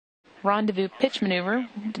rendezvous pitch maneuver.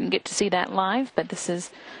 Didn't get to see that live, but this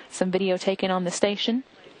is some video taken on the station.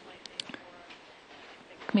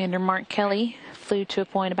 Commander Mark Kelly flew to a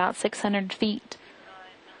point about 600 feet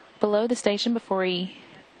below the station before he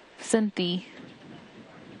sent the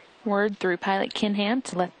word through pilot Ken Ham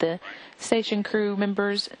to let the station crew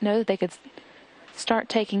members know that they could start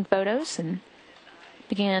taking photos, and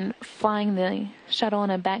began flying the shuttle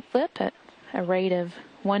in a backflip at a rate of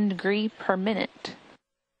 1 degree per minute.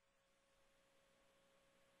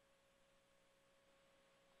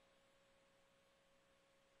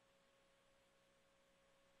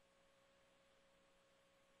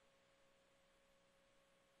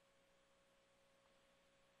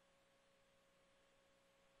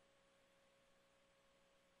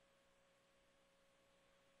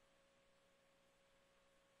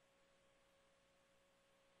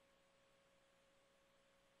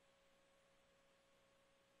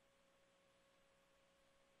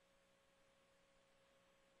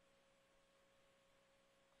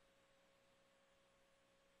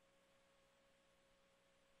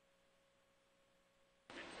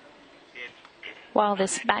 While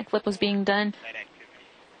this backflip was being done,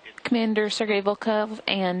 Commander Sergei Volkov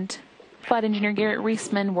and Flight Engineer Garrett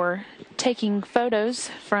Reisman were taking photos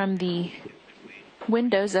from the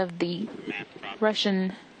windows of the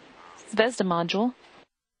Russian Zvezda module,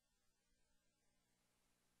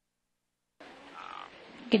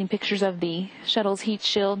 getting pictures of the shuttle's heat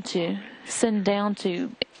shield to send down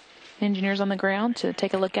to engineers on the ground to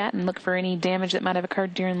take a look at and look for any damage that might have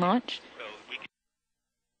occurred during launch.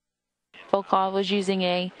 Volkov was using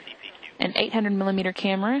an 800mm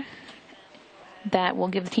camera that will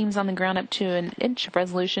give the teams on the ground up to an inch of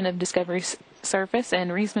resolution of Discovery's surface,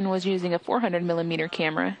 and Reisman was using a 400mm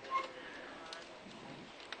camera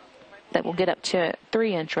that will get up to a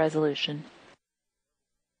 3-inch resolution.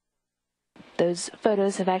 Those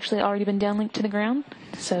photos have actually already been downlinked to the ground,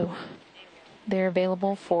 so they're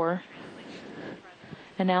available for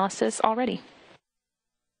analysis already.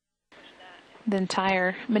 The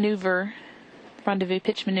entire maneuver, rendezvous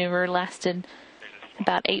pitch maneuver, lasted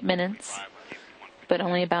about 8 minutes, but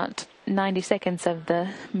only about 90 seconds of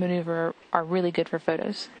the maneuver are really good for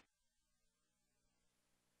photos.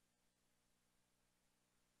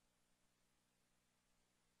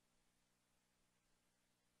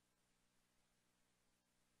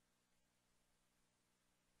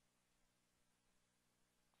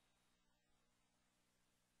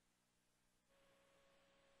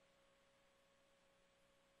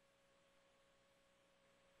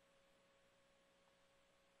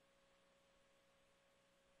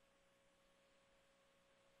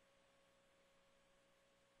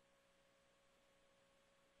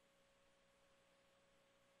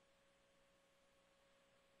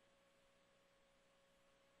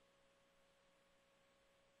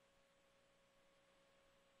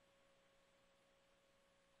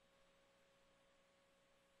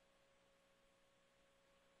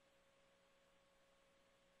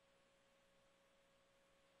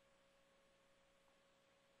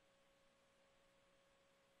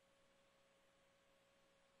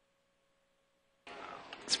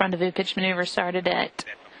 This rendezvous pitch maneuver started at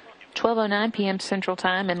 12:09 p.m. Central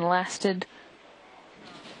Time and lasted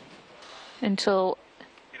until,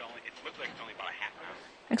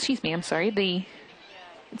 it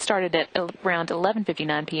started at around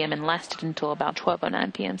 11:59 p.m. and lasted until about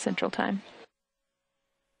 12:09 p.m. Central Time.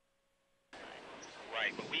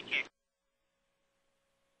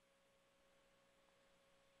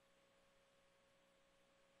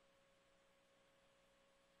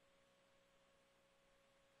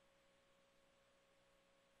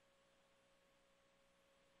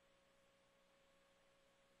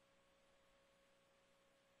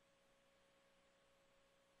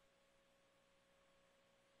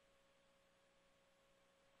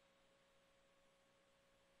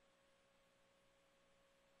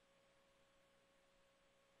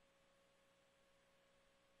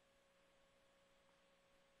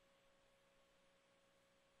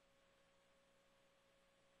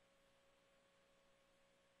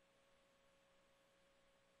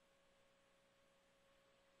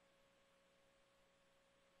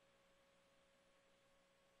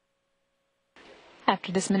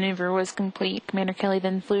 After this maneuver was complete, Commander Kelly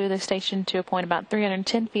then flew the station to a point about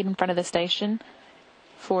 310 feet in front of the station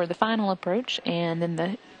for the final approach, and then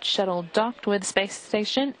the shuttle docked with the space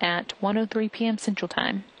station at 1:03 p.m. Central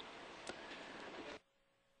Time.